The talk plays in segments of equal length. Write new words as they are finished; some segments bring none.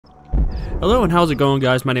Hello and how's it going,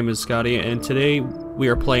 guys? My name is Scotty and today we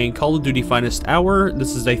are playing Call of Duty Finest Hour.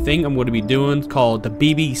 This is a thing I'm going to be doing called the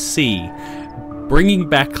BBC, Bringing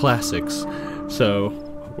Back Classics. So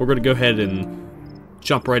we're going to go ahead and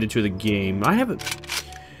jump right into the game. I haven't...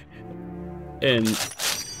 And...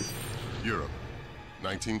 Europe,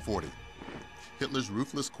 1940. Hitler's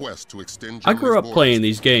ruthless quest to extend I grew up playing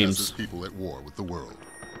these games, people at war with the world.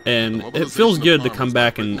 And it feels good to come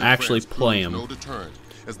back and actually play them. No deterrent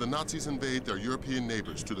as the Nazis invade their European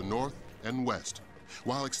neighbors to the north and west,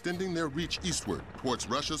 while extending their reach eastward towards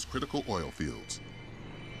Russia's critical oil fields.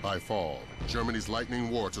 By fall, Germany's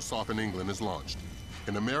lightning war to soften England is launched,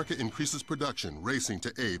 and America increases production, racing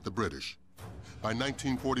to aid the British. By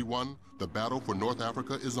 1941, the battle for North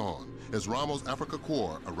Africa is on, as Rommel's Afrika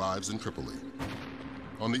Korps arrives in Tripoli.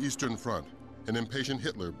 On the Eastern Front, an impatient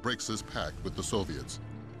Hitler breaks his pact with the Soviets.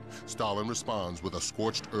 Stalin responds with a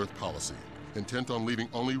scorched earth policy, intent on leaving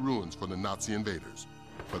only ruins for the Nazi invaders.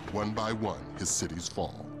 But one by one, his cities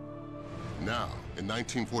fall. Now, in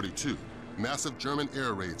 1942, massive German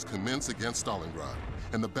air raids commence against Stalingrad,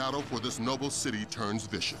 and the battle for this noble city turns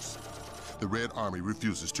vicious. The Red Army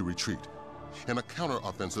refuses to retreat, and a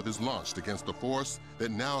counter-offensive is launched against a force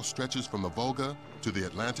that now stretches from the Volga to the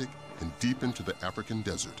Atlantic and deep into the African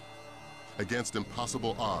desert. Against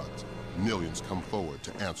impossible odds, millions come forward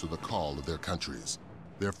to answer the call of their countries,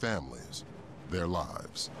 their families, their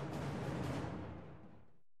lives.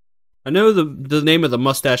 I know the name of the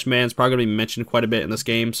mustache man is probably going to be mentioned quite a bit in this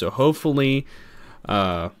game, so hopefully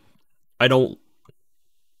I don't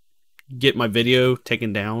get my video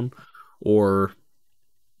taken down or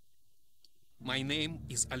my name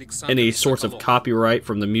is Alexander any sorts of copyright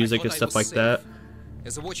from the music and stuff like that.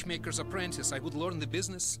 As a watchmaker's apprentice, I would learn the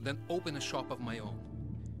business, then open a shop of my own.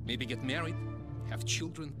 Maybe get married, have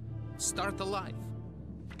children, start a life.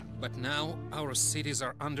 But now our cities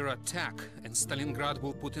are under attack, and Stalingrad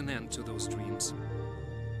will put an end to those dreams.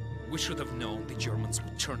 We should have known the Germans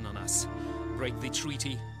would turn on us, break the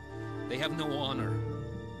treaty. They have no honor.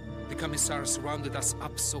 The commissars rounded us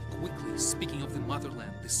up so quickly, speaking of the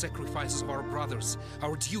motherland, the sacrifices of our brothers,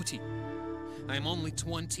 our duty. I'm only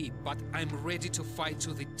 20, but I'm ready to fight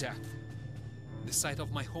to the death. The sight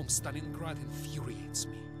of my home Stalingrad infuriates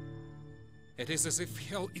me. It is as if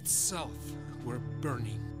hell itself were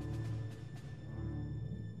burning.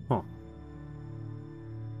 Huh.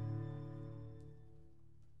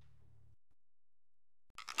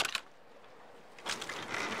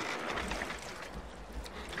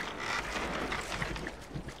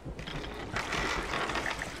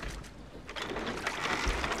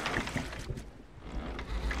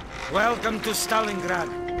 Welcome to Stalingrad.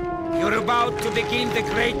 You're about to begin the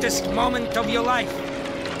greatest moment of your life.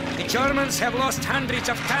 The Germans have lost hundreds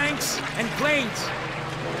of tanks and planes.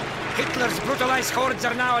 Hitler's brutalized hordes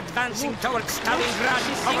are now advancing towards Stalingrad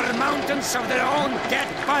over mountains of their own dead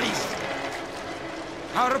bodies.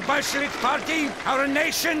 Our Bolshevik party, our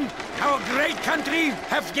nation, our great country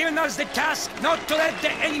have given us the task not to let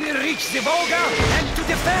the enemy reach the Volga and to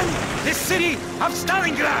defend the city of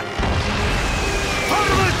Stalingrad.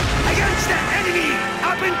 Forward against the enemy,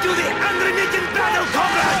 up into the unremitting battle,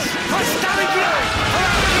 comrades! For Stalingrad, for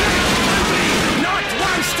our great country, not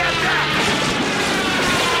one step back!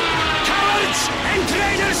 Cowards and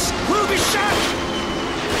traitors will be shot!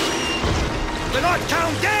 Do not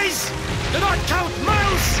count days, do not count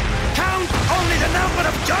miles, count only the number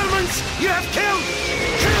of Germans you have killed!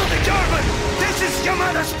 Kill the German! This is your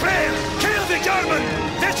mother's prayer! Kill the German!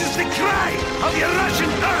 This is the cry of your Russian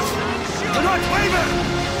earth! Do not waver!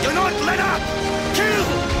 Do not let up! Kill!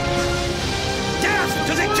 Death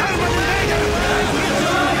to the German invader!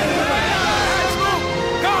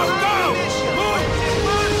 Go, go! Move!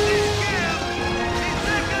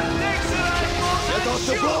 Get off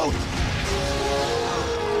the boat!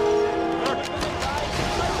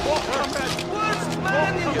 Worst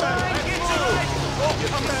man in the line gets right!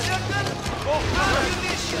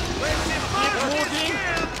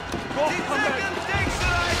 Second takes the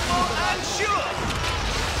rifle and shoot!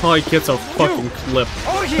 Oh, he gets a fucking clip.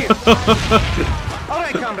 Over here!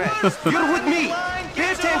 Alright, comrade, you're with me.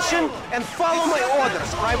 Pay attention and follow my orders,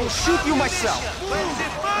 or I will shoot you myself.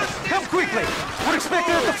 Come quickly! We're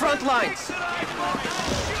expected at the front lines.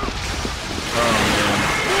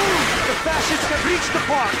 The fascists have reached the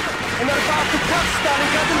park and are about to cut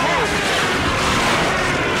Stalingrad in half.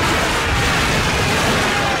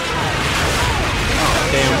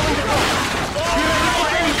 Damn. Be ready for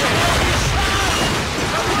anything.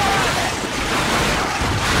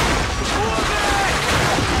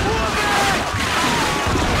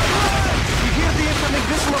 You hear the incoming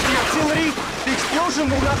whistle of the artillery? The explosion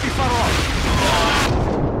will not be far off.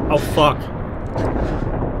 Oh, fuck.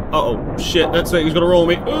 Uh-oh. Shit, that thing is gonna roll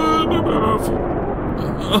me.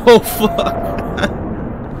 Oh, fuck.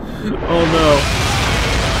 Oh, no.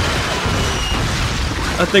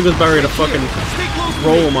 That thing was buried a fucking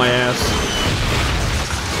roll my ass.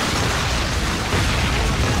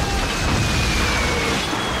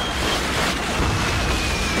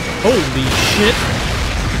 Holy shit.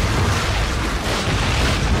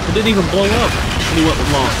 It didn't even blow up. And he went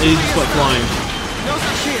long. He just went flying. Now's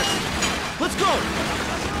our chance. Let's go.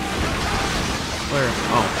 Where?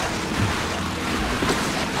 Oh.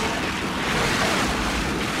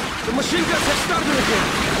 The machine guns have started again.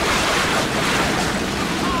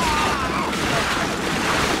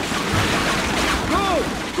 Go!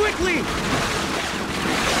 Quickly!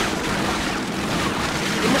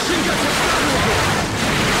 The machine guns have started again.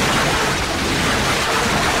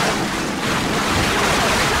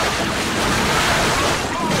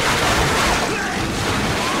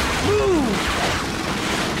 Move!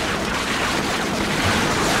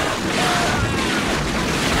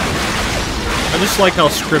 I just like how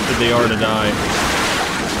scripted they are to die.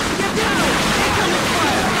 Get down! Take on the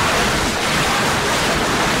fire!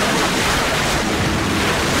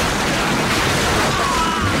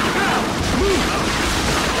 Move!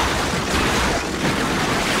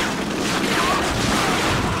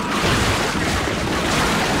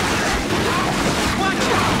 Watch it!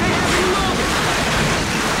 They have reloaded!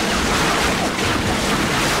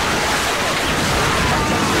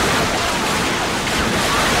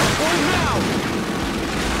 Going now!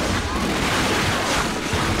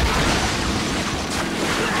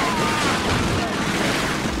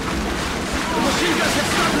 The machine guns have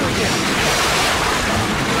started again!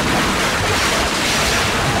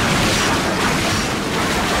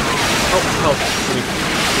 Oh, help. Give me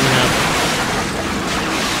help.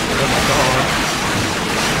 Oh my god.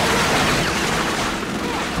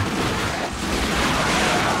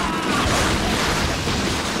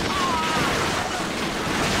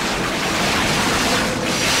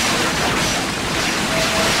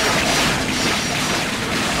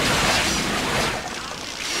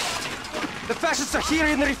 The fascists are here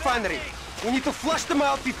in the refinery. We need to flush them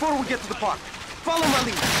out before we get to the park. Follow my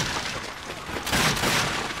lead.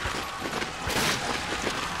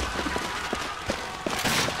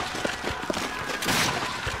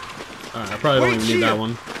 Alright, I probably don't even need that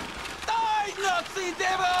one. Die, Nazi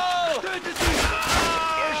devil!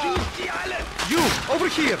 You, over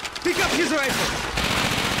here. Pick up his rifle.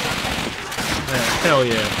 Yeah, hell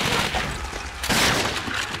yeah.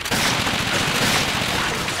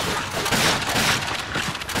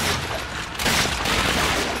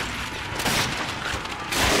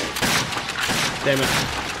 Damn it.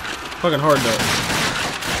 Fucking hard though.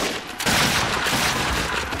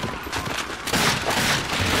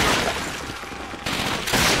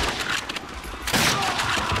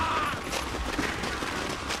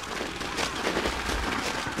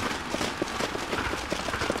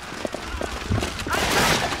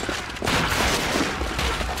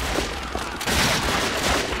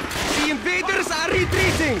 The invaders are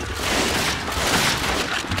retreating.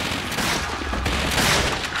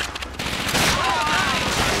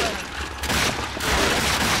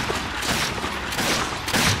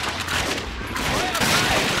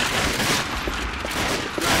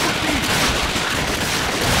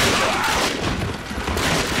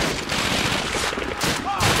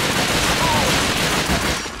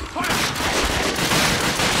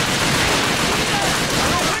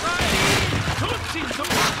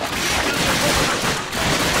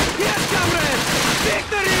 Yes, comrades!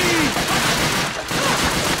 Victory!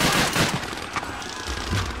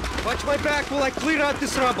 Watch my back while I clear out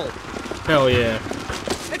this rubble. Hell yeah.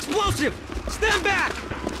 Explosive! Stand back!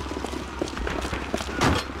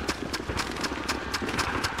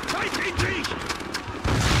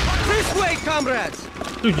 This way, comrades!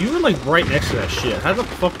 Dude, you were like right next to that shit. How the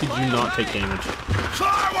fuck did you not take damage?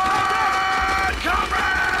 Forward,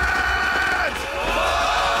 comrades!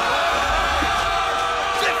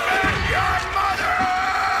 Defend your mother!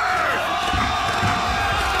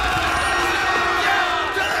 Get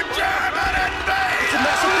to the German invasion! It's a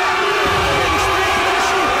massive battle! Heading straight to the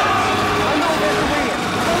machine guns! I know where the way in.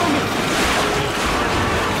 Follow me!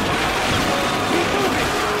 Keep moving!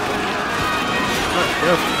 Alright,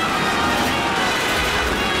 yep.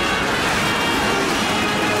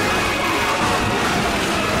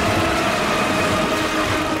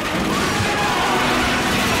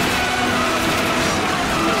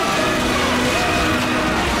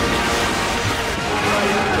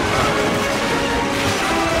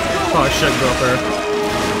 Oh, I should go up there.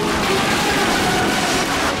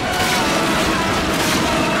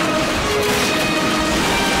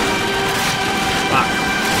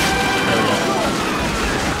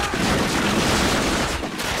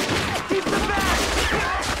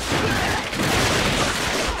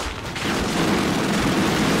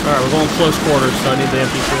 close quarters, so I need the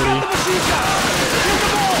MP40.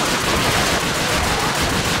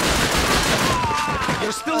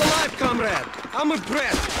 You're still alive, comrade. I'm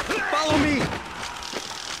impressed. Follow me.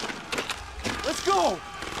 Let's go.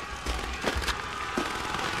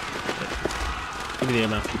 Give me the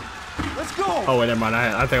ammo. Let's go. Oh wait, never mind.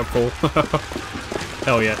 I think I'm full.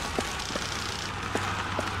 Hell yeah.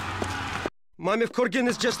 Mamiv Korgin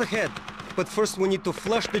is just ahead. But first we need to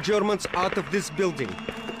flush the Germans out of this building.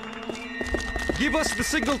 Give us the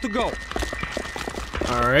signal to go.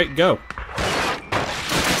 Alright, go.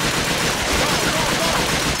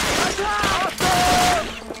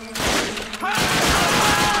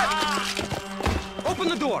 Open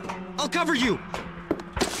the door. I'll cover you.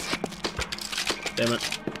 Damn it.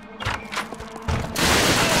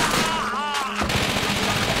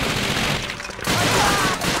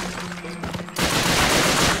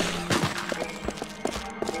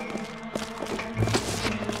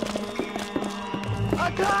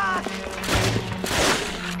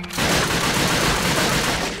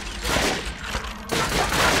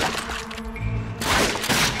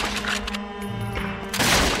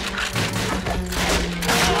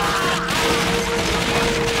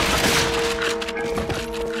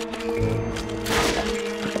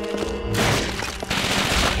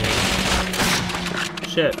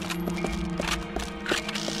 Shit.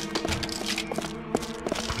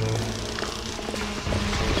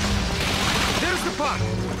 There's the park.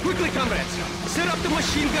 Quickly, comrades. Set up the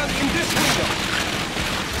machine gun in this window.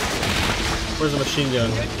 Where's the machine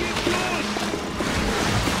gun?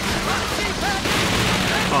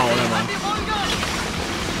 Oh, never mind.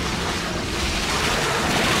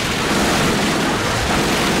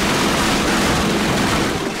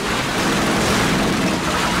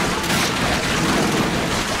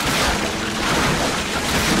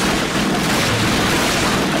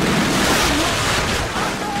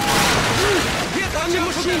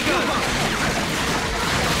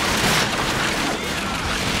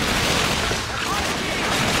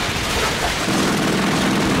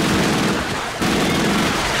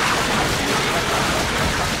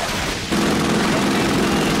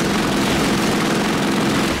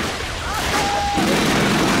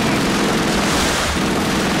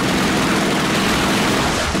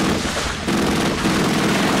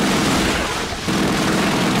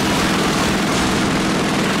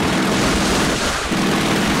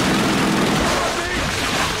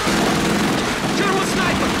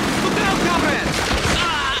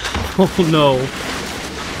 Oh no. We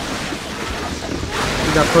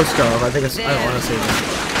got Puskov. I think it's. I don't want to say that.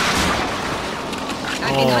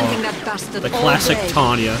 I've been hunting that bastard The all classic day.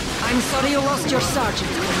 Tanya. I'm sorry you lost your sergeant,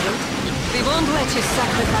 Colonel. We won't let his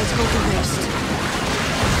sacrifice go to waste.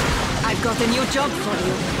 I've got a new job for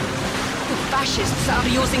you. The fascists are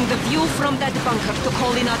using the view from that bunker to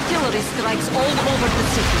call in artillery strikes all over the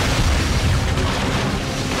city.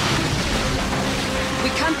 We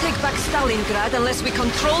can't take back Stalingrad unless we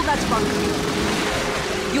control that bunker.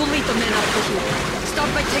 You lead the men up the hill.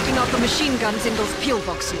 Start by taking out the machine guns in those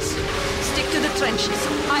pillboxes. Stick to the trenches.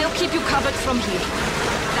 I'll keep you covered from here.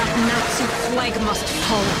 That Nazi flag must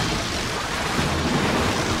fall.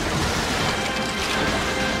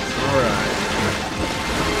 Alright.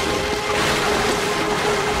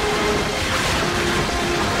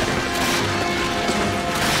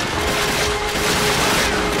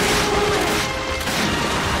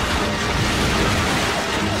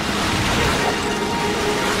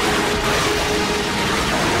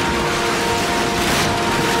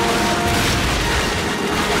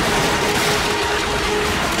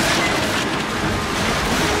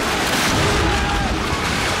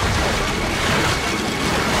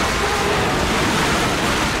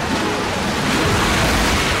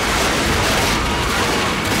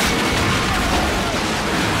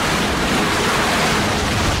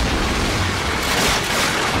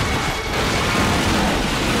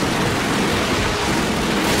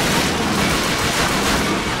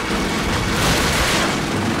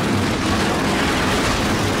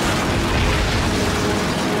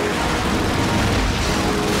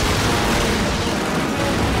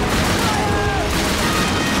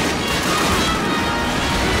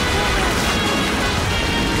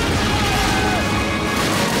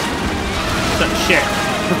 Shit.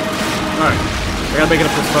 Alright. I gotta make it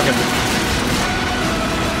up this fucking...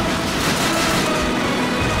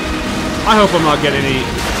 I hope I'm not getting any...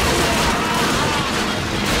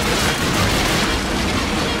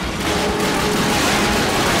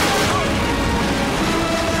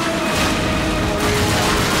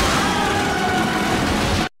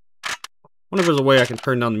 I wonder if there's a way I can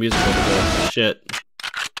turn down the music a little bit. Shit.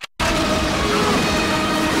 Maybe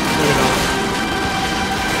not.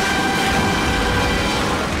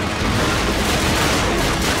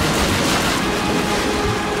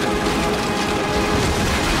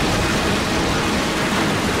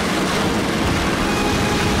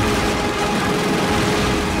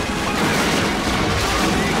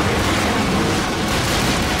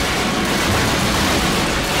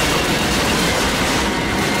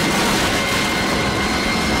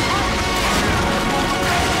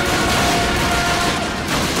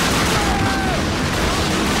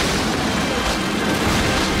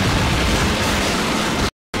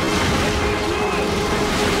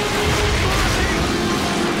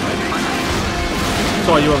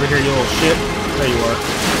 saw you over here, you little shit. There you are.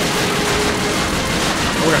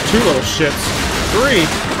 Oh, we got 2 little shits.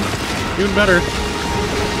 3! Even better.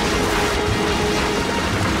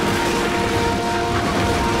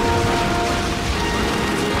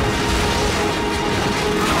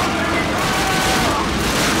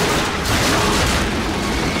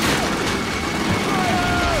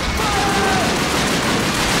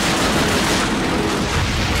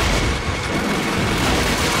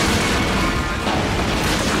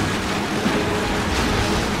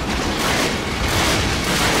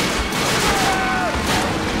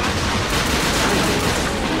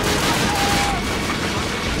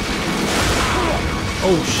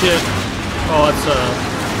 Oh shit. Oh, it's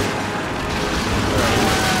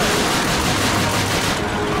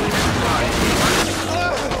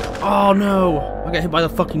oh no! I got hit by the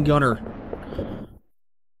fucking gunner.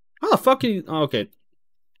 How the fuck can you... Oh, okay.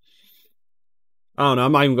 I don't know,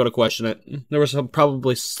 I'm not even gonna question it. There was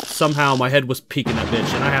probably somehow my head was peeking that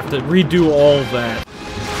bitch, and I have to redo all of that.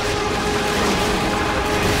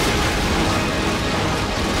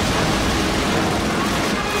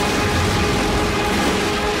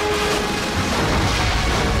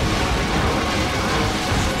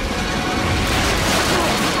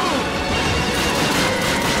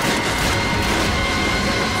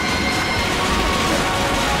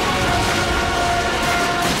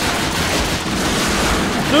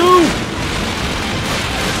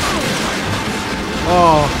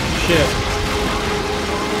 Oh, shit.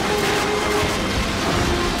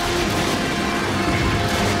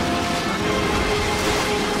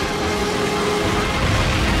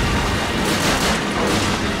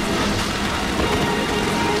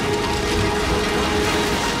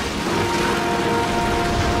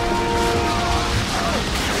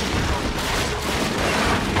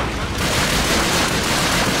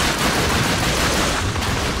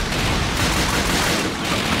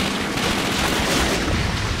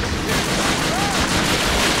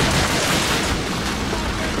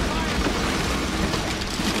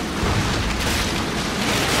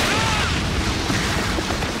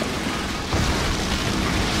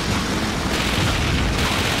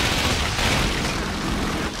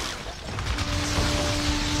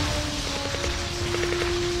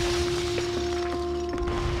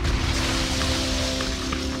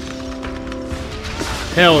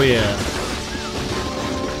 Hell yeah.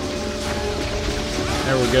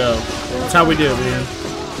 There we go. That's how we do it, man.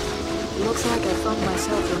 Looks like I found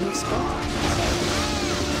myself a new spot.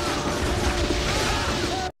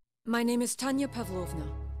 My name is Tanya Pavlovna.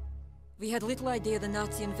 We had little idea the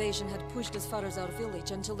Nazi invasion had pushed as far as our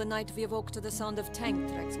village until the night we awoke to the sound of tank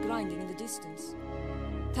tracks grinding in the distance.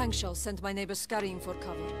 Tank shells sent my neighbors scurrying for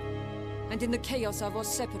cover. And in the chaos I was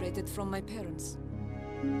separated from my parents.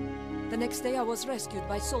 The next day I was rescued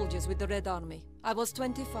by soldiers with the Red Army. I was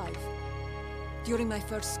 25. During my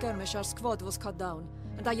first skirmish our squad was cut down,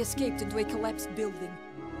 and I escaped into a collapsed building,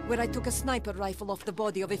 where I took a sniper rifle off the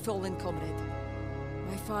body of a fallen comrade.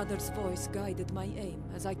 My father's voice guided my aim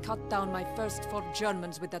as I cut down my first 4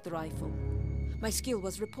 Germans with that rifle. My skill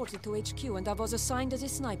was reported to HQ and I was assigned as a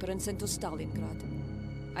sniper and sent to Stalingrad.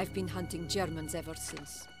 I've been hunting Germans ever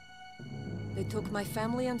since. They took my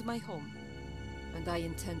family and my home, and I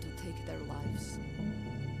intend to take their lives.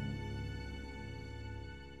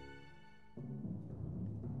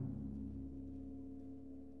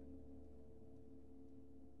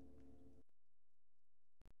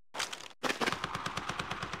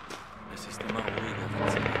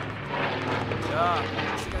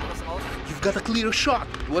 You've got a clear shot.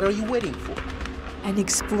 What are you waiting for? An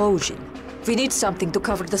explosion. We need something to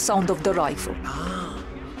cover the sound of the rifle.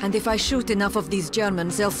 And if I shoot enough of these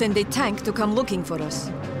Germans, they'll send a tank to come looking for us.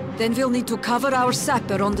 Then we'll need to cover our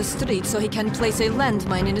sapper on the street so he can place a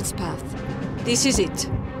landmine in its path. This is it.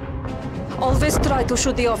 Always try to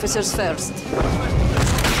shoot the officers first.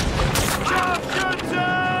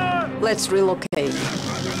 Let's relocate.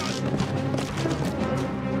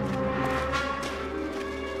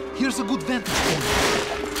 Here's a good vantage point.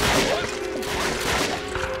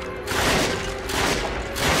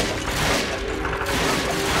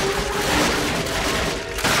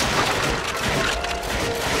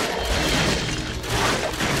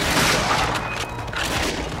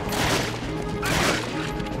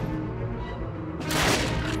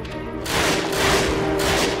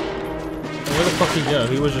 Where the fuck he go?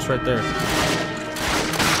 He was just right there.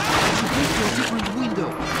 Different window.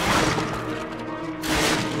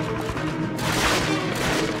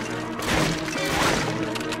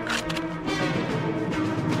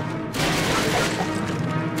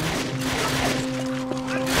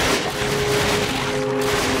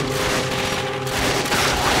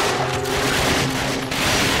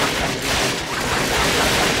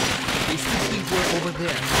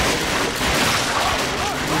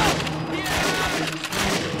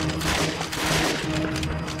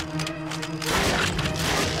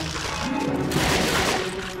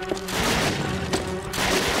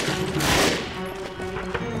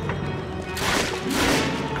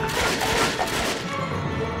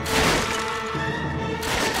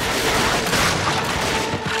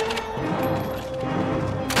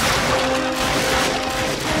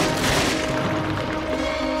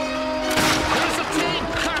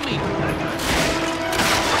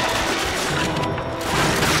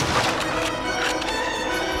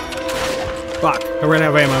 Fuck, I ran out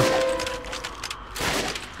of ammo.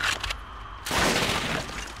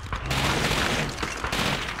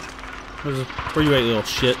 Where you at, you little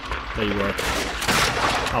shit? There you are.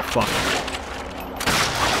 Oh, fuck.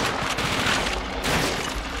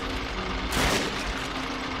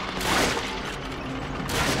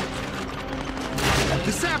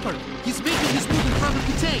 The sapper! He's making his move in front of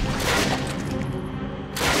the tank!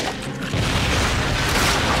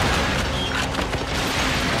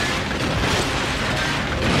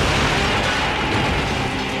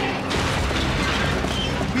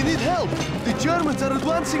 We need help! The Germans are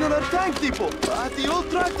advancing on our tank depot at the old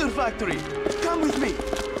tractor factory. Come with me.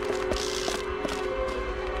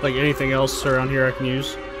 Like anything else around here I can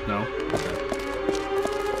use? No? Okay.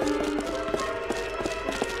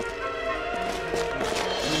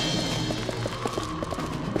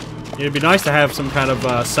 It'd be nice to have some kind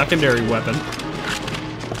of secondary weapon.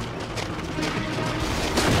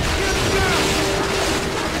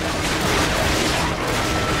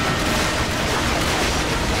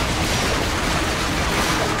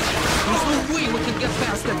 There's no way we can get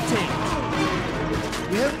past that tank!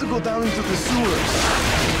 We have to go down into the sewers.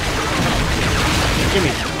 Give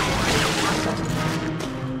me.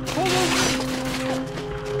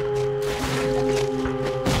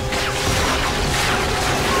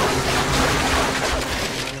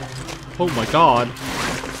 Oh my god.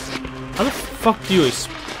 How the fuck do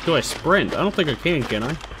I sprint? I don't think I can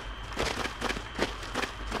I?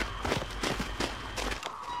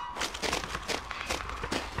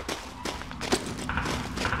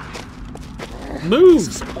 Move,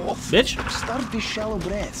 bitch! Start with shallow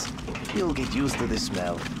breaths. You'll get used to the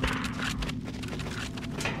smell.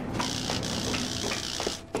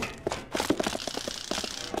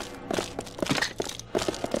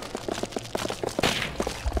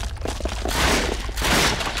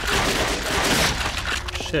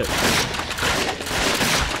 Shit.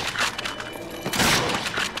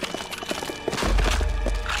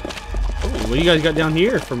 Oh, what do you guys got down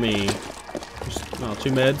here for me? Just, oh,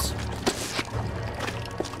 2 meds.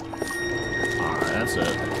 Alright, that's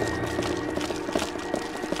it.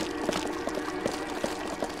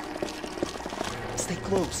 Stay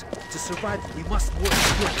close. To survive, we must work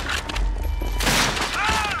together.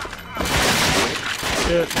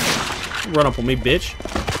 Shit. Run up on me, bitch.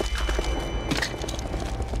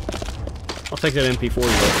 I'll take that MP40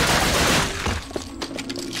 though.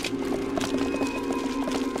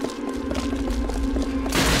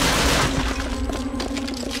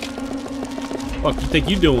 What you think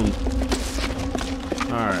you doing?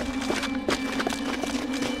 Alright.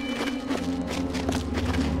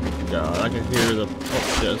 God, I can hear the... Oh,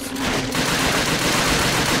 shit.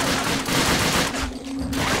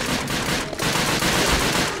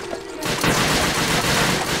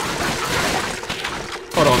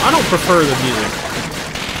 Hold on, I don't prefer the music.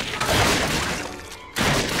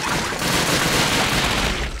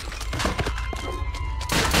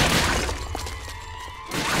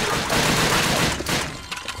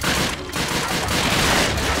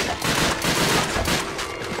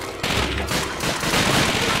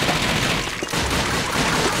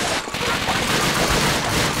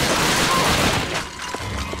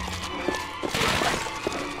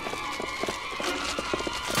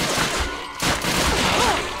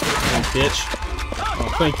 Bitch. Oh,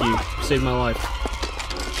 thank you. Saved my life.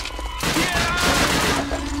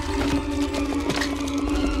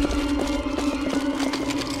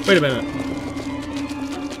 Wait a minute.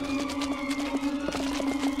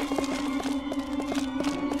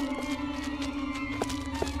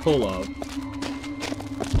 Hold up.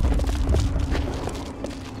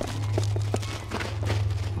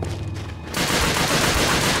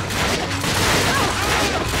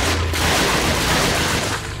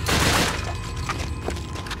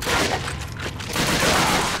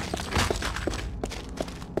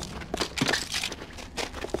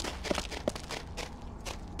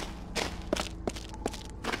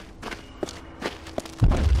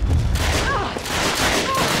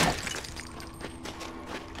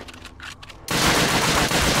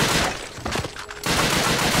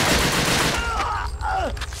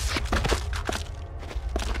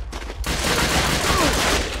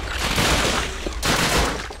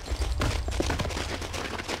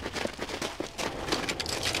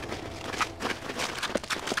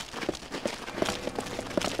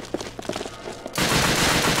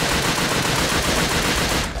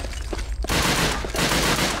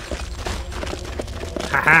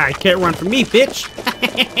 Haha, you can't run from me, bitch!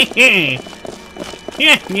 Yeah.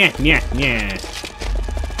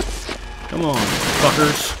 Come on,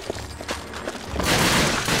 fuckers.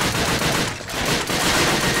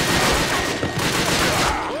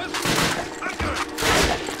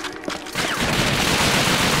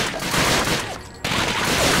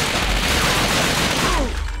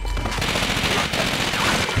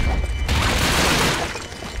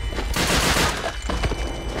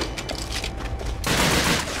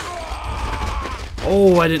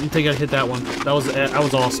 Oh, I didn't think I'd hit that one. That was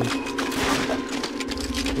awesome.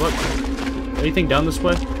 What? Anything down this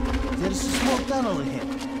way? There's a small tunnel ahead.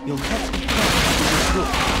 You'll have to climb through.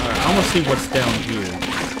 Alright, I want to see what's down here.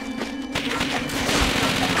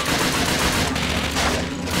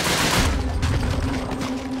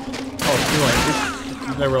 Oh,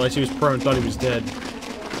 anyway, I realized he was prone, thought he was dead.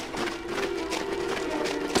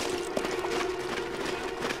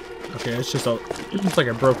 Okay, it's like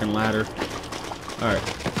a broken ladder. Alright.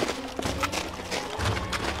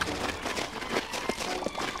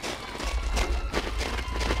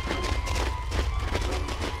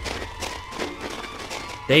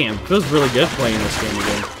 Damn, feels really good playing this game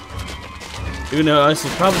again. Even though this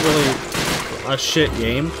is probably a shit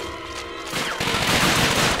game.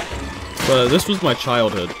 But this was my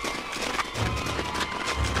childhood.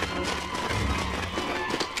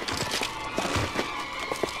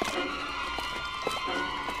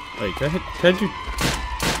 Wait, can I do...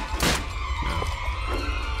 No.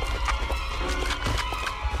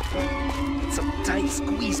 It's a tight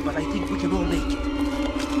squeeze, but I think we can all make it.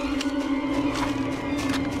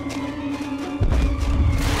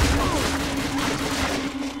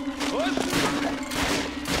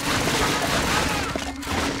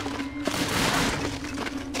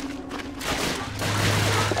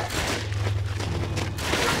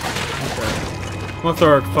 I'm gonna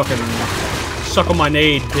throw a fucking suck on my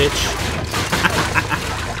nade, bitch.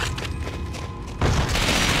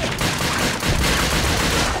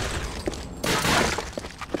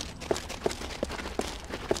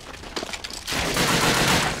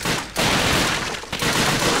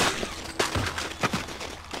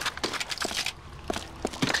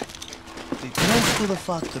 The entrance to the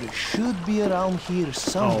factory should be around here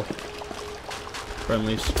somewhere. Oh.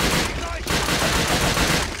 Friendlies.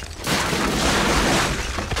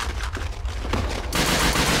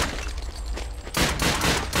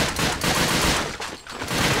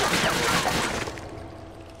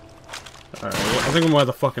 Alright, I think I'm gonna have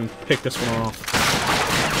to fucking pick this one off.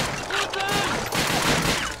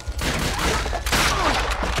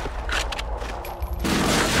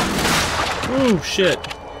 Ooh, shit.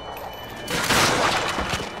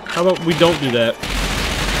 How about we don't do that?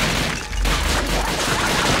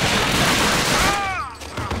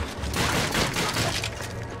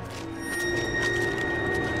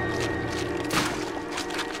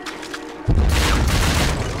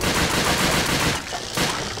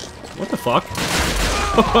 What the fuck?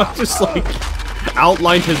 Just like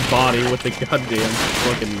outlined his body with the goddamn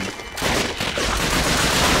fucking...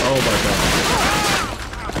 Oh my god.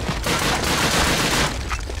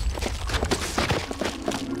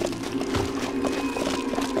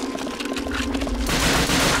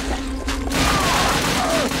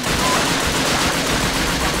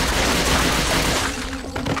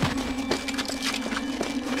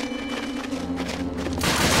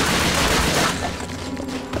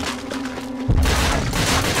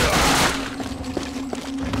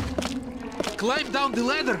 Climb down the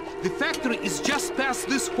ladder. The factory is just past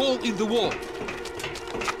this hole in the wall.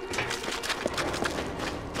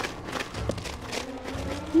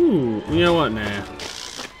 Ooh, you know what? Nah.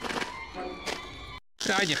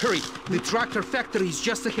 Tanya, hurry. The tractor factory is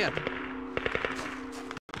just ahead.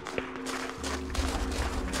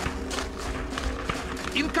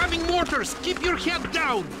 Incoming mortars! Keep your head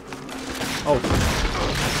down! Oh.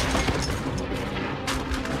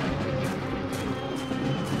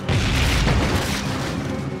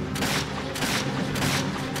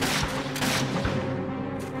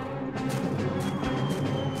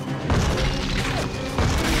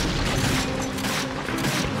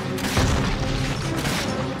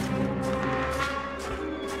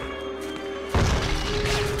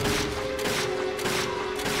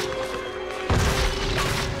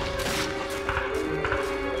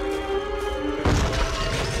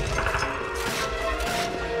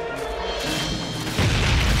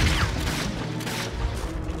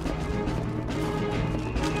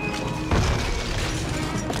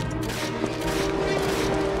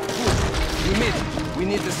 We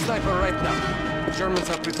need the sniper right now. The Germans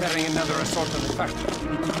are preparing another assault on the factory.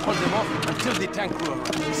 We need to hold them off until the tank crew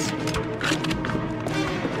arrives.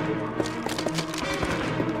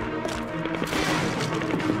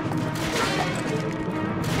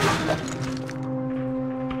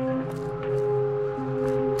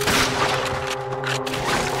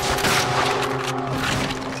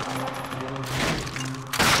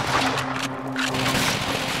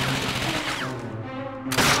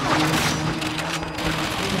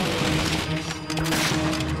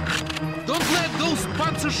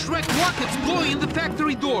 Shrek rockets blowing in the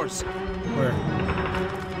factory doors. Where?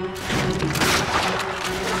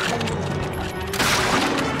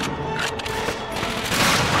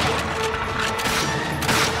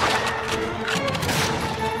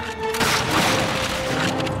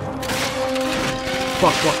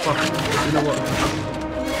 fuck, fuck, fuck. You know what?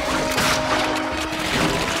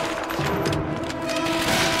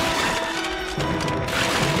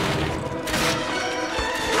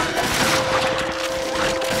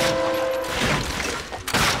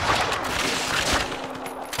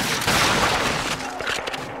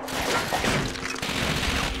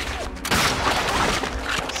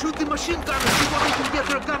 Shoot the machine gunners before they can get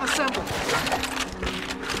their gun assembled.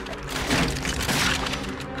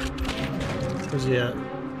 Where's he at?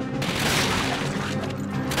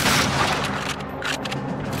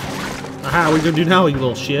 Aha, what are you gonna do now, you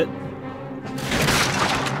little shit? You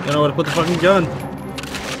know where to put the fucking gun.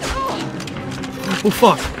 Oh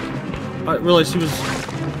fuck! I realized he was...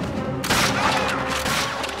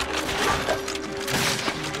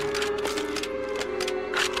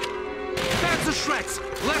 Panzer Shreks,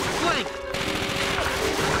 left flank.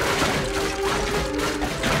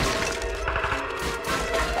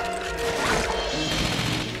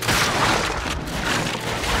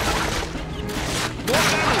 More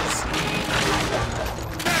gunners.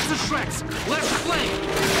 Panzer Shreks, left flank.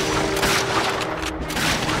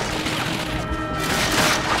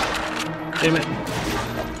 Damn it.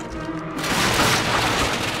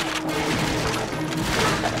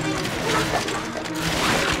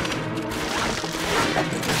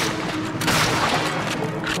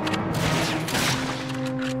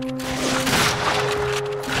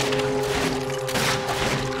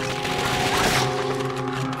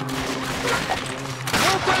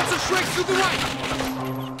 More Panzer Shreks to the right.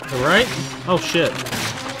 Alright? Oh shit.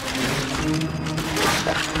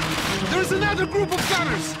 There's another group of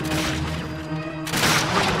gunners.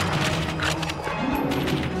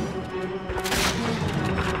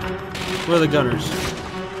 Where are the gunners?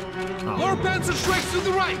 More Panzer Shreks to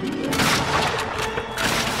the right.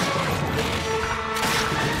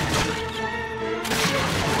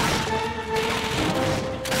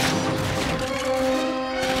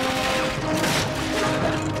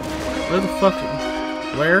 Where the fuck?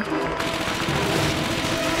 Where?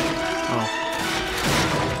 Oh.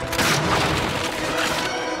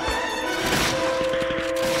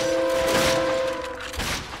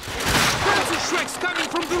 Panzer Shreks coming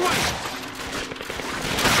from the right.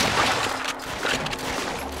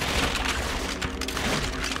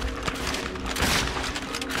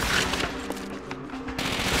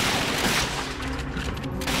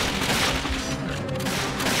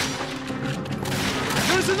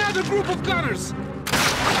 There's another group of gunners.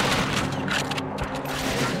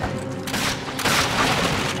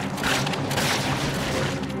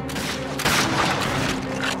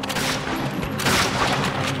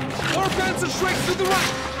 More Panzer Shreks to the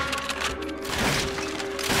right.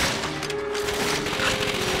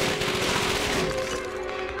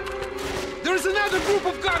 There's another group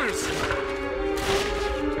of gunners.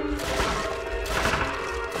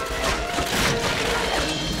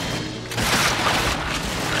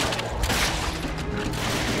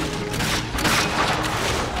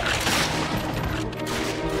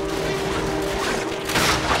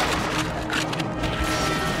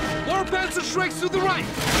 More Panzer Shreks to the right.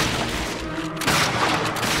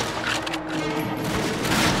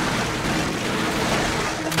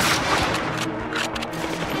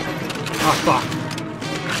 Ah, fuck.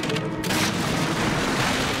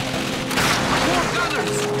 More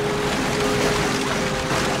gunners.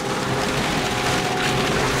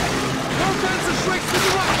 More Panzer Shreks to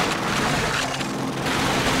the right.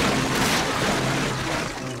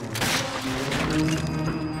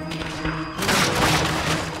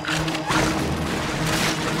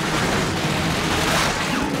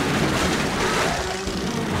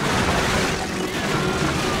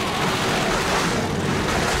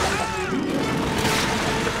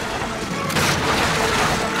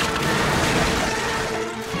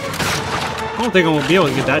 I don't think I'm gonna be able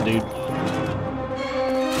to get that dude.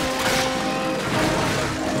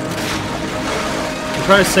 I'm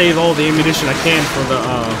trying to save all the ammunition I can for the,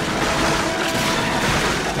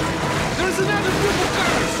 There's another group of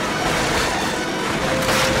gunners.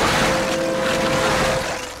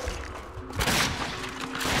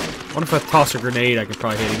 What if I toss a grenade? I could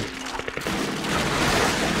probably hit him.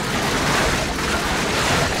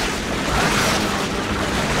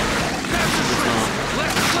 Panzer Shreks,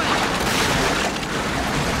 left flank.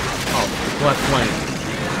 Oh, left flank.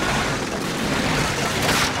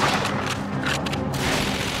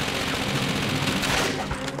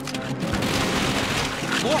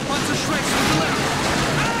 More Panzer Shreks to the left.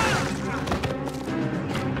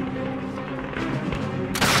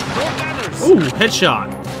 More gunners. Ooh, headshot.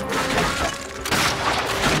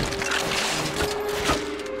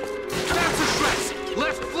 Panzer Shreks,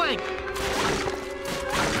 left flank.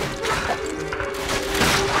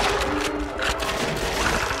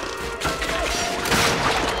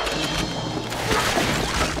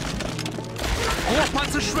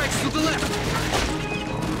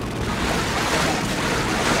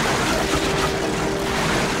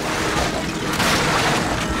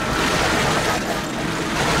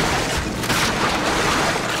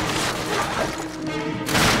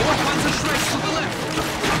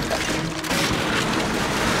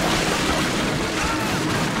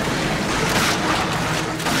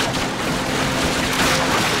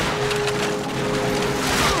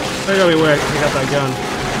 There gotta be where I got that gun.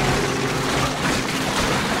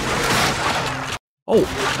 Oh,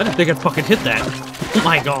 I didn't think I'd fucking hit that. Oh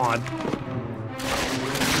my god.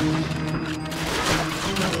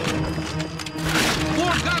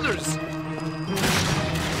 More gunners!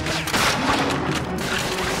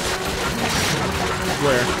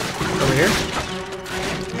 Where? Over here?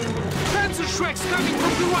 Panzer Shreks coming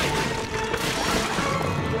from the right!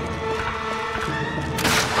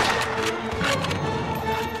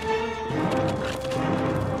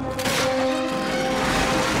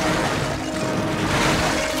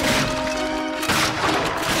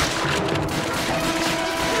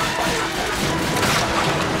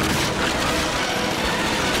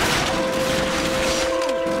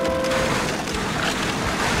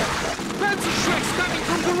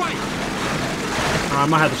 I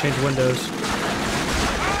might have to change windows.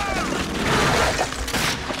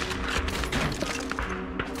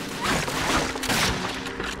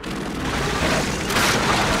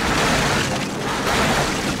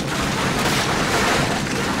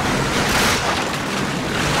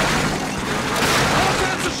 All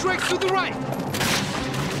Panzer Shreks to the right!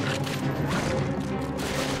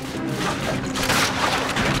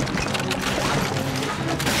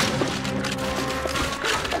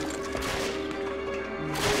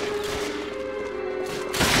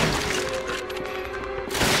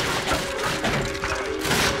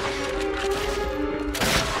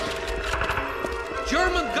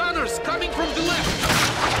 German gunners coming from the left!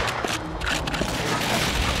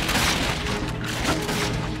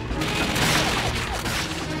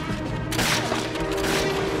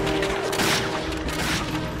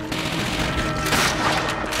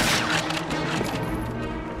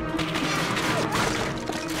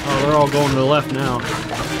 Oh, they're all going to the left now.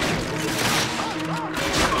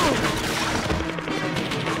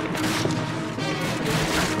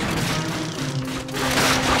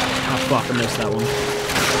 Oh fuck, I missed that one.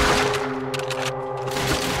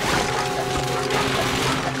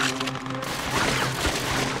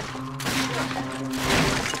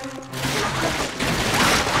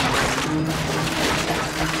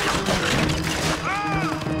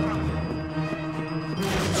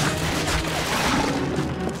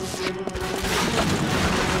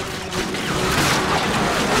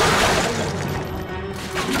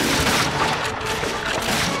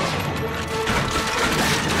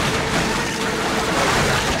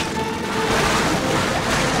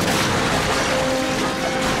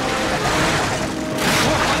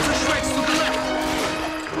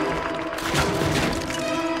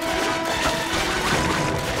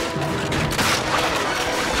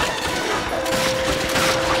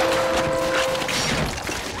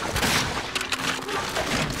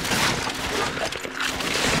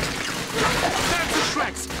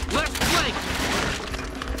 Left flank!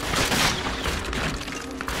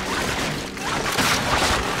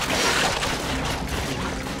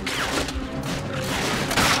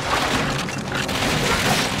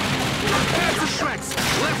 Panzer Shreks!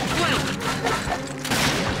 Left flank!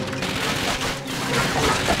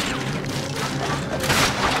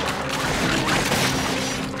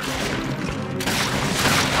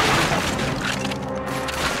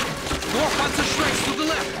 More Panzer Shreks to the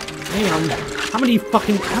left! Damn. How many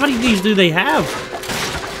of these do they have?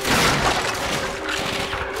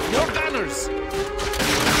 More gunners!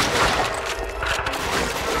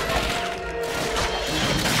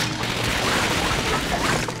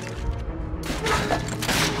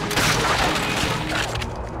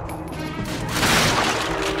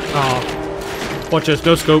 Oh. Watch this.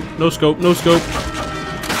 No scope. No scope. No scope.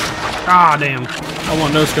 Ah, damn. I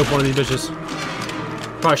want no scope one of these bitches.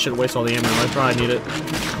 Probably shouldn't waste all the ammo. I probably need it.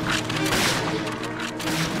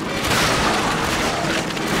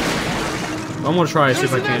 I'm gonna try to see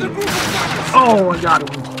if I can. Oh, I got him.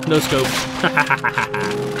 No scope.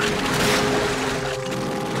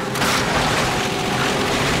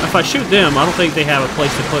 If I shoot them, I don't think they have a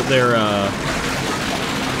place to put their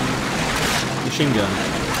machine gun.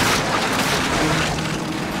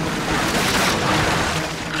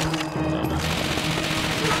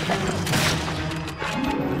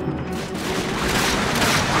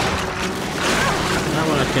 That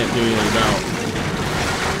one I can't do anything about.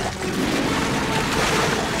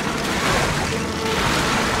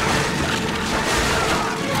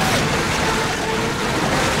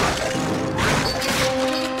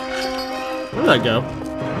 Where'd that go?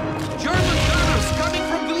 German gunners coming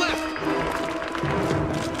from the left!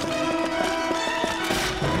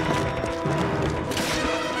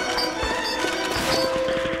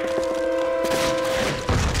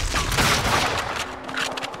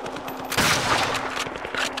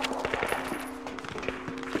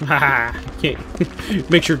 Haha. Can't.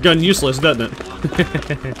 Makes your gun useless, doesn't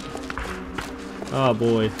it? Oh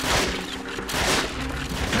boy.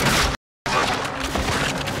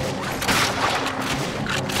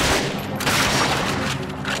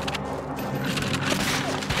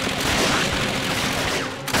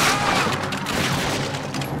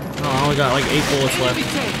 Oh, I only got like 8 bullets left.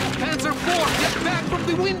 Panzer IV, get back from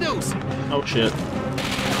the windows! Oh shit.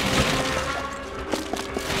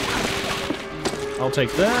 I'll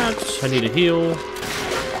take that. I need a heal.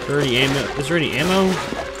 Is there any ammo? Is there any ammo?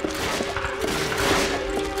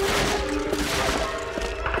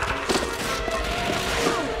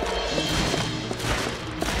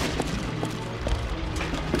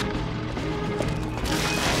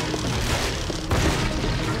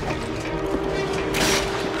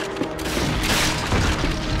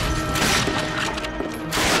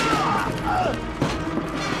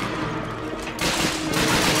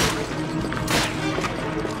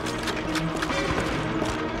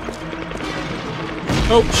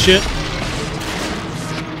 Oh, shit.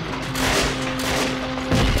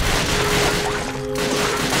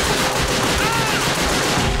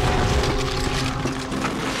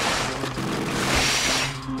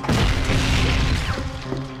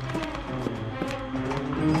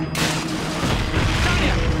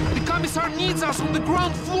 Tanya, the commissar needs us on the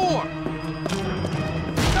ground floor!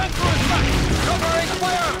 Covering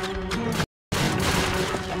fire!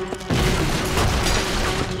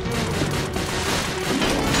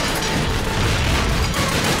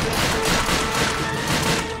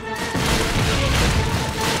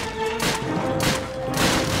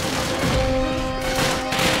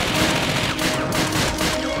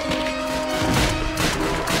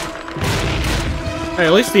 Hey,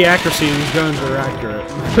 at least the accuracy of these guns are accurate.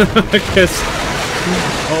 Because,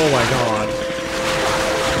 oh my god.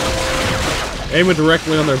 Aiming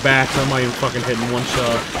directly on their backs, I might even fucking hit in one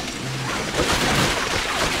shot.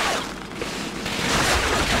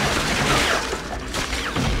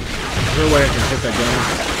 Is there a way I can hit that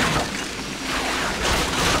gun?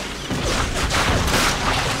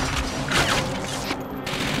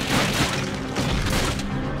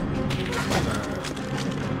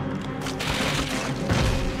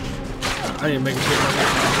 I didn't make a shit like that.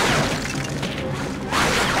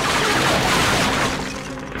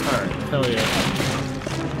 Alright, hell yeah.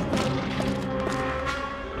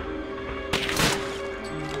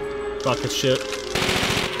 Fuck this shit.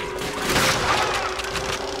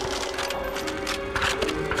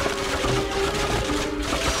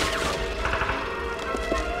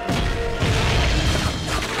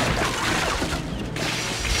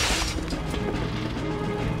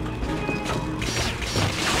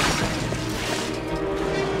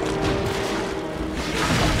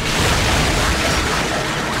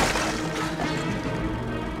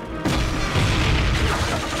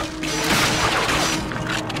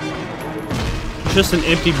 It's just an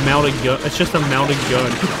empty mounted gun. It's just a mounted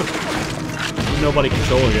gun. Nobody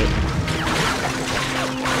controlling it.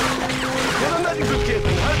 Get a medical kit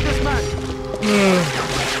and help this man.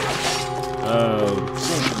 Oh.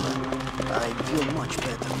 I feel much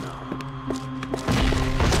better now.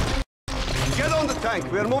 Get on the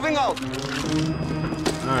tank. We're moving out.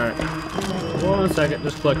 Alright. Hold on a second.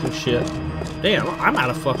 Just collecting shit. Damn, I'm out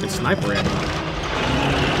of fucking sniper ammo.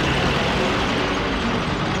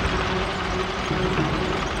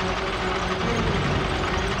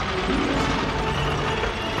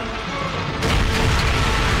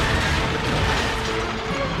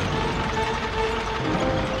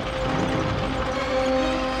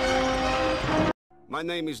 My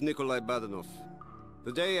name is Nikolai Badanov.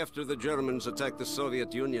 The day after the Germans attacked the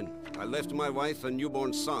Soviet Union, I left my wife and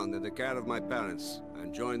newborn son in the care of my parents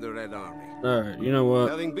and joined the Red Army. Alright, you know what?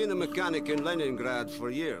 Having been a mechanic in Leningrad for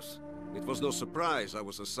years, it was no surprise I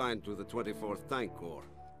was assigned to the 24th Tank Corps.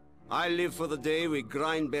 I live for the day we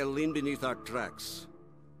grind Berlin beneath our tracks.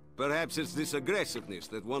 Perhaps it's this aggressiveness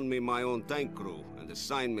that won me my own tank crew and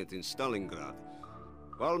assignment in Stalingrad.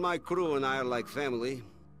 While my crew and I are like family,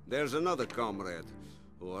 there's another comrade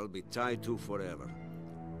who I'll be tied to forever.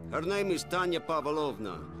 Her name is Tanya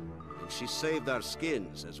Pavlovna, and she saved our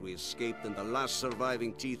skins as we escaped in the last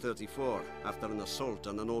surviving T-34 after an assault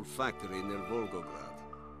on an old factory near Volgograd.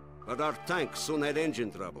 But our tank soon had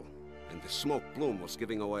engine trouble, and the smoke plume was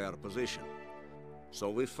giving away our position.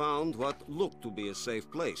 So we found what looked to be a safe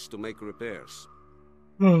place to make repairs.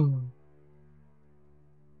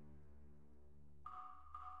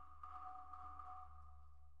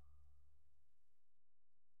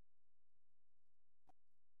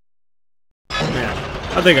 Yeah,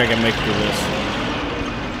 I think I can make it through this.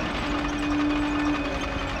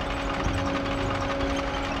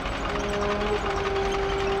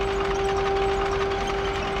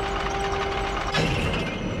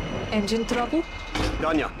 engine trouble?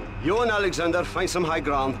 Danya, you and Alexander find some high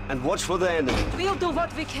ground and watch for the enemy. We'll do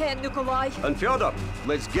what we can, Nikolai. And Fyodor,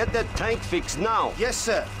 let's get that tank fixed now. Yes,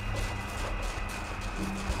 sir.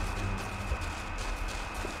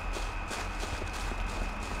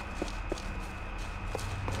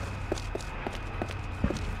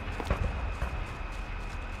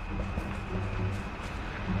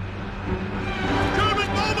 German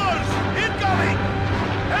bombers! Incoming!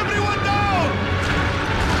 Everyone down!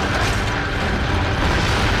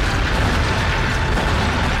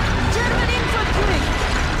 German infantry!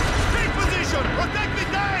 Take position! Protect the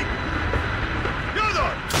tank!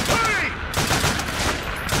 Fyodor, hurry!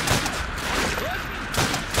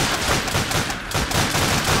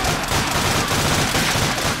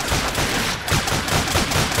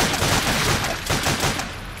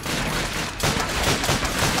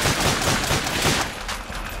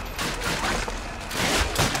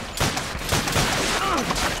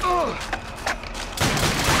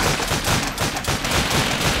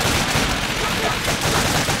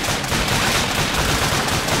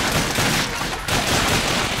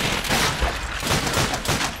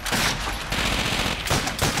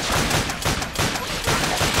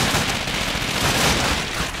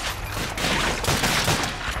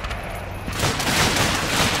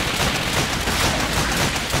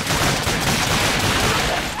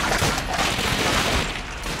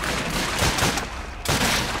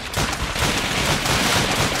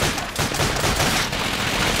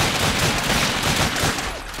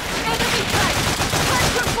 Enemy tank!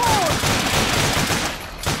 Tank forward!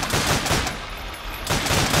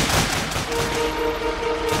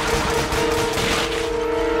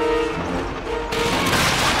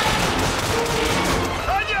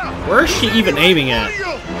 Tanya! Where is she even aiming at? You!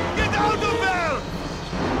 Get out of there!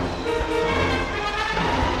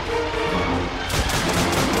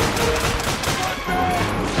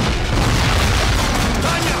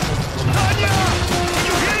 Tanya! Tanya!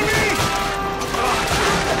 You hear me?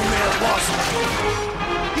 We may have lost him.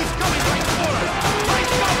 He's coming right for us! Right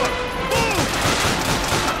cover! Move!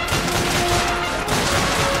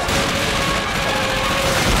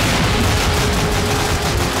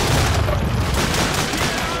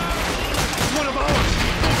 One of ours!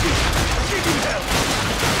 Give him help!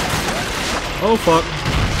 Oh fuck.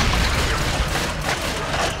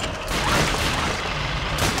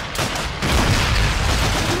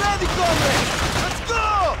 Ready, comrade! Let's go!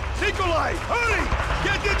 Nikolai, hurry!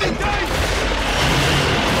 Get in the tank!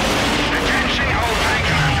 Attention all tank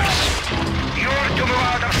commanders. You're to move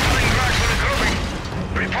out of Stalingrad for regrouping.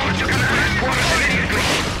 Report to command headquarters immediately.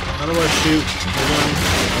 How do I shoot the gun?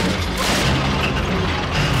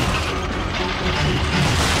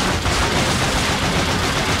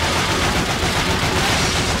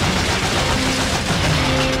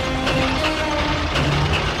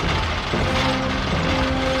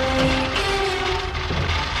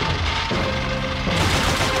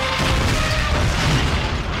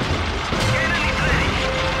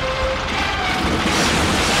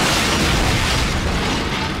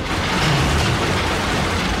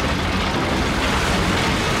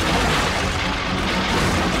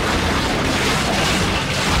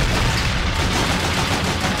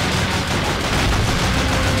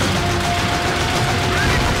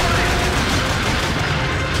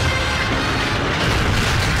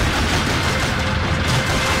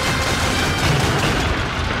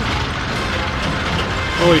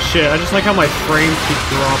 Holy shit, I just like how my frames keep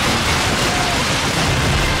dropping.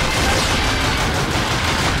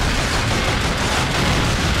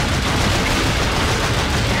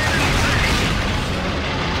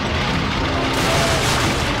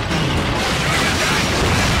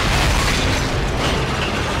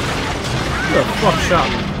 Who the fuck shot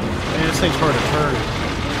me? Man, this thing's hard to turn.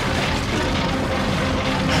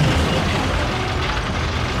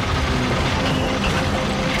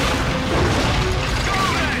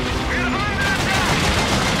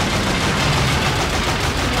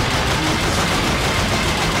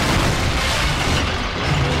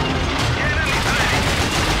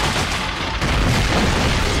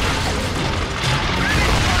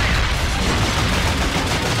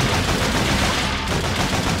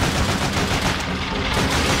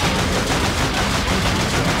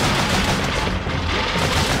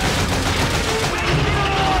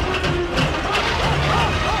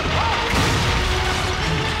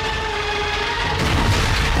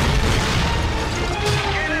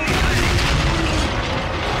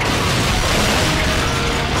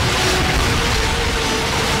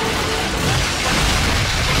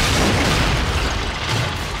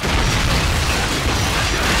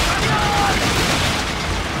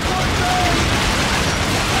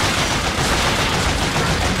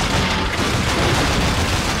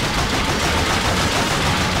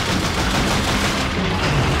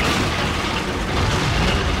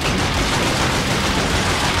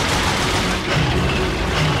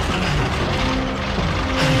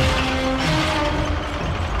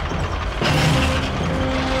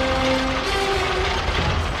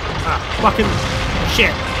 fucking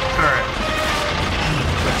shit. Alright.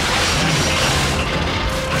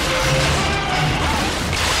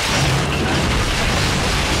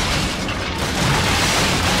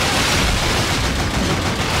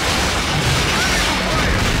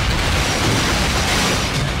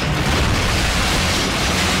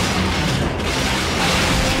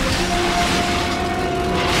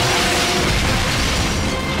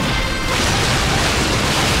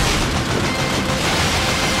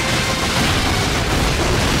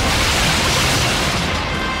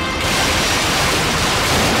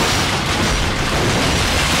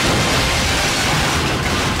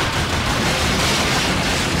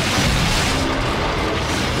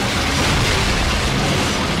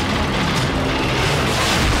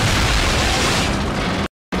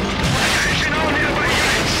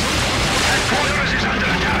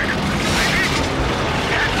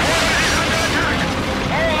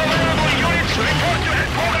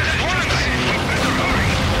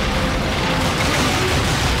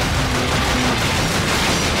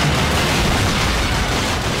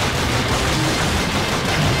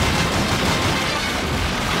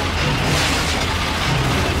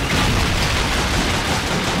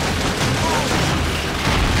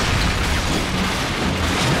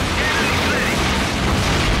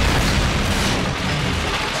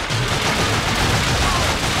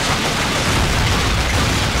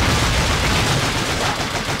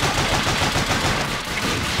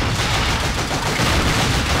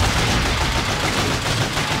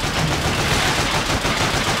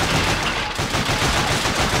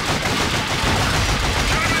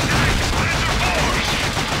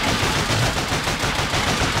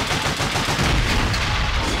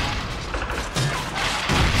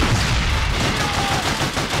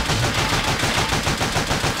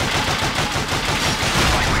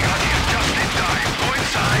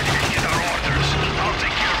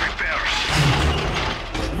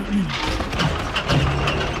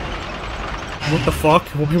 What the fuck?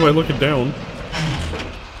 Why am I looking down?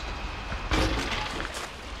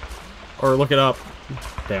 Or look it up.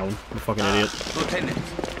 Down. You fucking idiot. Lieutenant,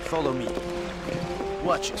 follow me.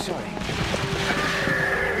 Watch, sorry.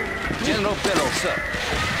 General Peril, sir.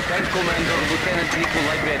 Tank Commander Lieutenant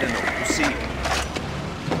Nikolai Bedanov to see you.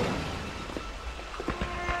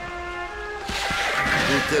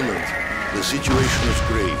 Lieutenant, the situation is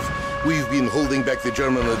grave. We've been holding back the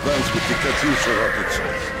German advance with the Katyusha rockets.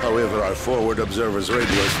 However, our forward observer's radio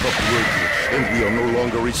has stopped working, and we are no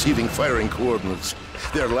longer receiving firing coordinates.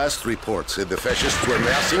 Their last report said the fascists were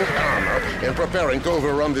massing armor and preparing to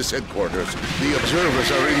overrun this headquarters. The observers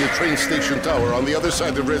are in the train station tower on the other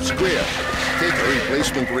side of Red Square. Take a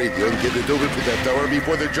replacement radio and get it over to that tower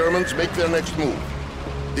before the Germans make their next move.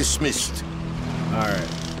 Dismissed. Alright.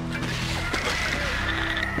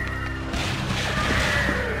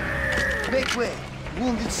 Make way.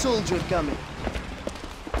 Wounded soldier coming.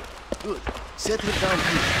 Good. Settle down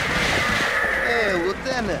here. Hey,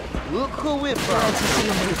 Lieutenant. Look who we found. Glad to see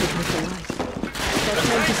you made it with alive. That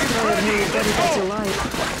tank destroyer knew you buried us alive.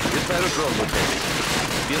 Get better drone, Lieutenant.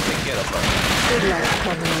 We'll take care of her. Good luck,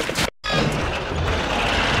 comrade.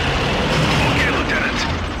 Okay, Lieutenant.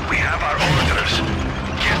 We have our orders.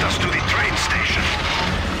 Get us to the train station.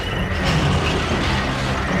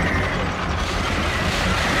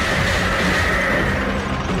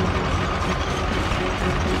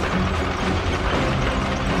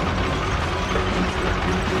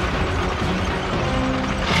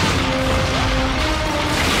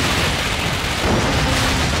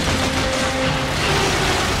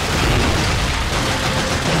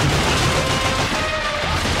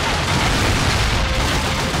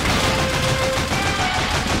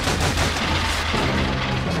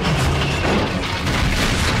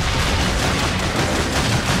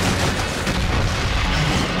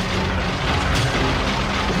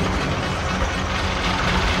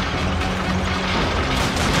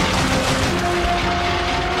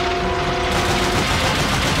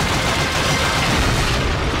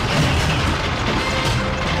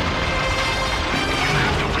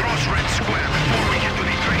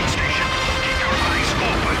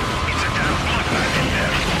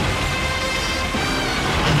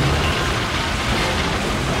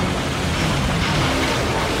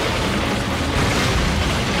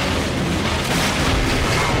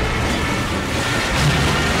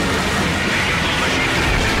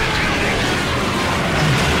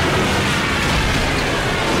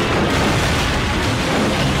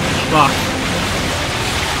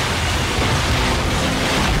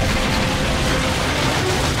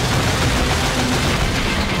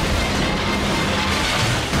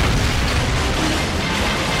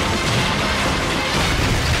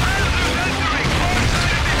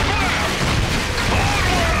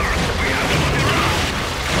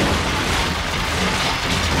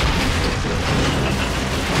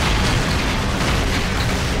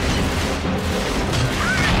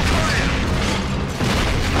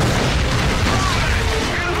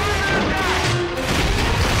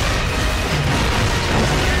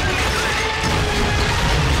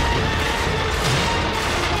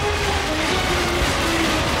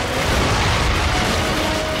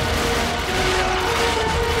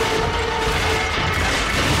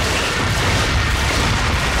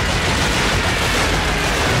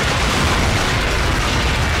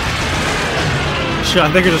 Shit, I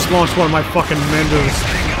think I just launched one of my fucking men to this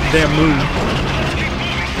damn moon.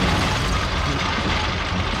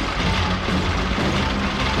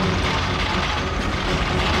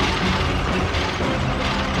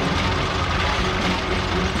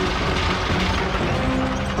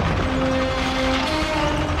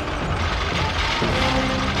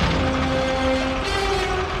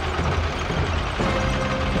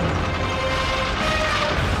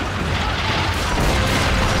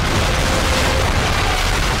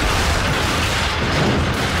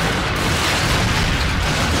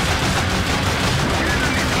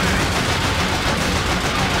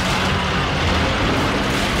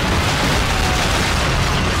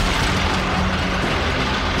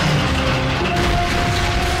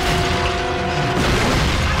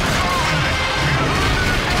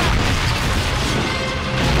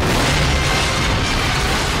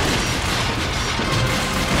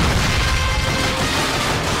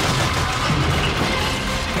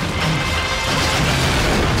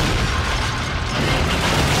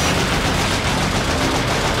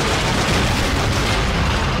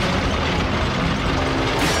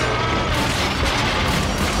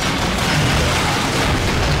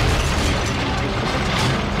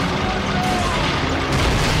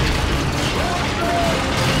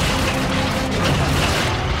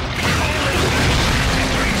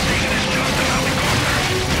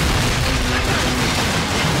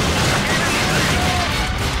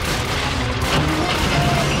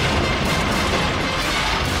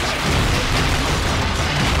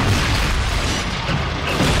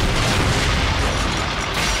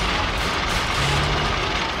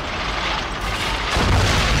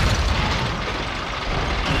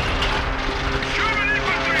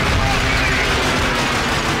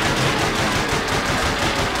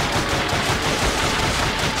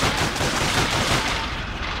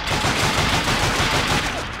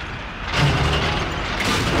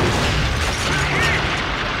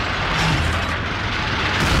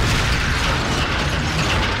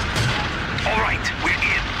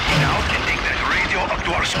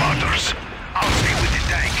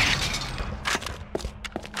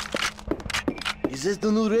 Is this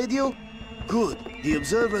the new radio? Good. The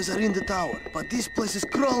observers are in the tower, but this place is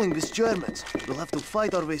crawling with Germans. We'll have to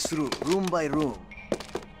fight our way through, room by room.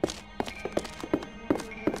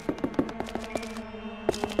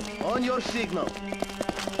 On your signal.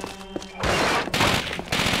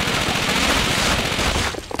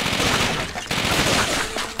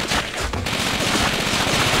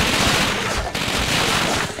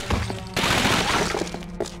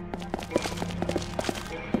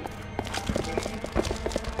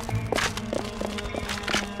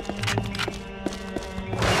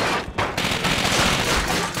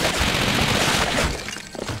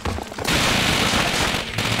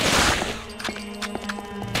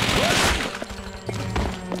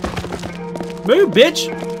 Move, bitch!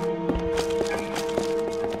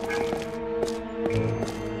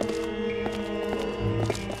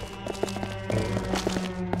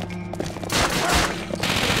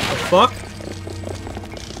 The fuck?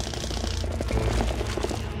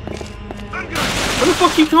 Where the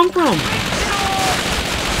fuck you come from?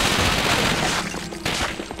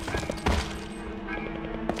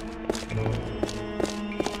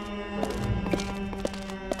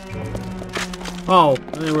 Oh, I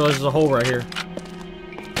didn't realize there's a hole right here.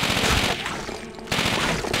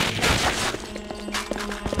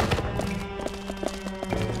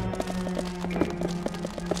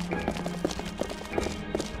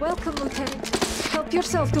 Welcome, Lieutenant. Help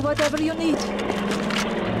yourself to whatever you need. Zombies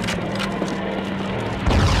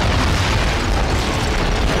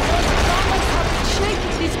have been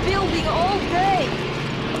shaking this building all day.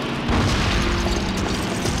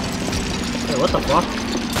 Hey, what the fuck?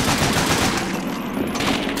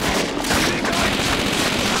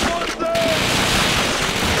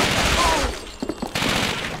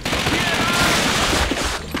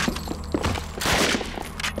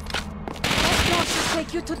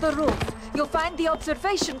 You to the roof. You'll find the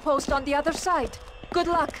observation post on the other side. Good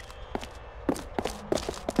luck.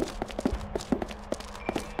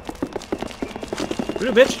 Shoot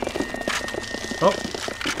it, bitch. Oh.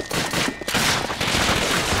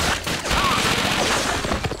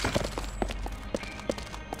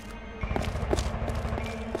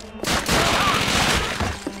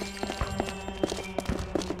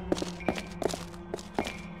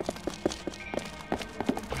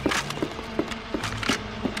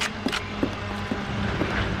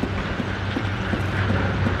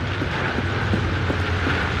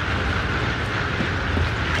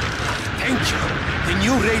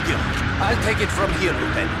 New radio. I'll take it from here,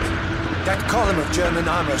 Lieutenant. That column of German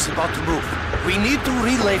armor is about to move. We need to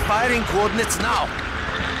relay firing coordinates now.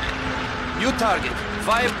 New target,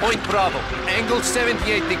 5-point Bravo. Angle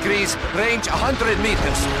 78 degrees, range 100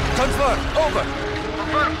 meters. Confirm, over.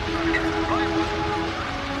 Confirm.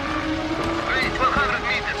 Range 100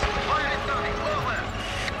 meters. Fire incoming. Over.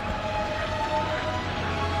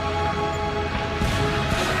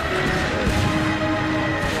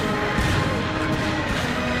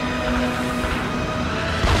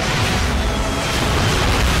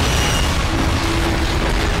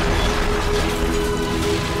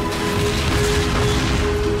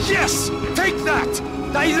 Yes! Take that!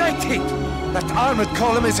 Direct hit! That armored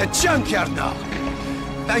column is a junkyard now.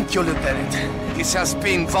 Thank you, Lieutenant. This has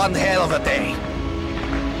been one hell of a day.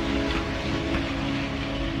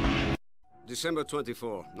 December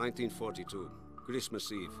 24, 1942,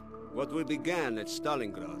 Christmas Eve. What we began at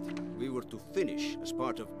Stalingrad, we were to finish as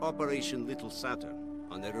part of Operation Little Saturn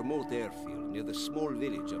on a remote airfield near the small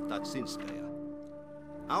village of Tatsinskaya.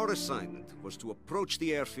 Our assignment was to approach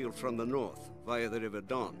the airfield from the north via the River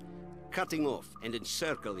Don, cutting off and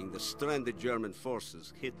encircling the stranded German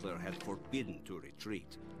forces Hitler had forbidden to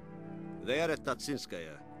retreat. There at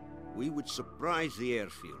Tatsinskaya, we would surprise the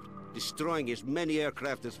airfield, destroying as many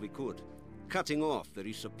aircraft as we could, cutting off the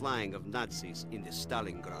resupplying of Nazis in the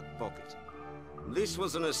Stalingrad pocket. This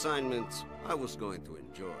was an assignment I was going to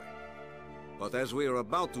enjoy. But as we were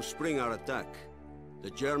about to spring our attack,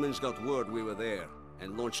 the Germans got word we were there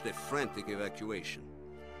and launched a frantic evacuation.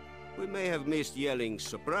 We may have missed yelling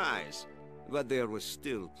surprise, but there was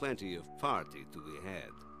still plenty of party to be had.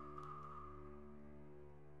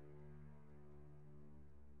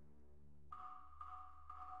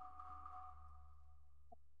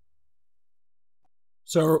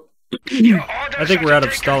 So, I think we're out of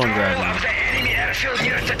Stalingrad now. Of the enemy airfield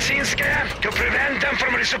near Tatsinskaya to prevent them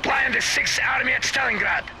from resupplying the 6th Army at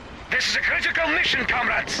Stalingrad. This is a critical mission,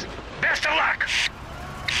 comrades. Best of luck.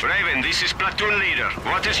 Raven, this is platoon leader.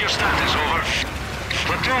 What is your status? Over.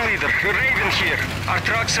 Platoon leader, Raven here. Our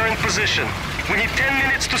trucks are in position. We need 10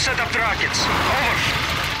 minutes to set up the rockets. Over.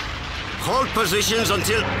 Hold positions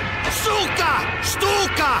until... Suka!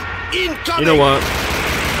 Stuka! Incoming! You know what?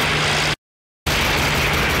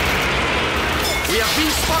 We have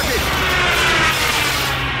been spotted!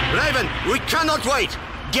 Raven, we cannot wait!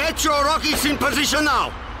 Get your rockets in position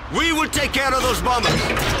now! We will take care of those bombers!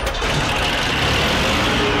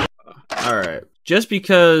 Alright. Just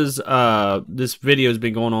because this video has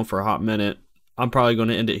been going on for a hot minute, I'm probably going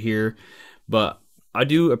to end it here. But I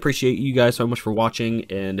do appreciate you guys so much for watching.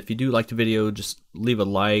 And if you do like the video, just leave a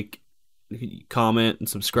like, comment, and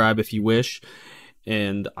subscribe if you wish.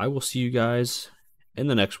 And I will see you guys in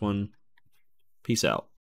the next one. Peace out.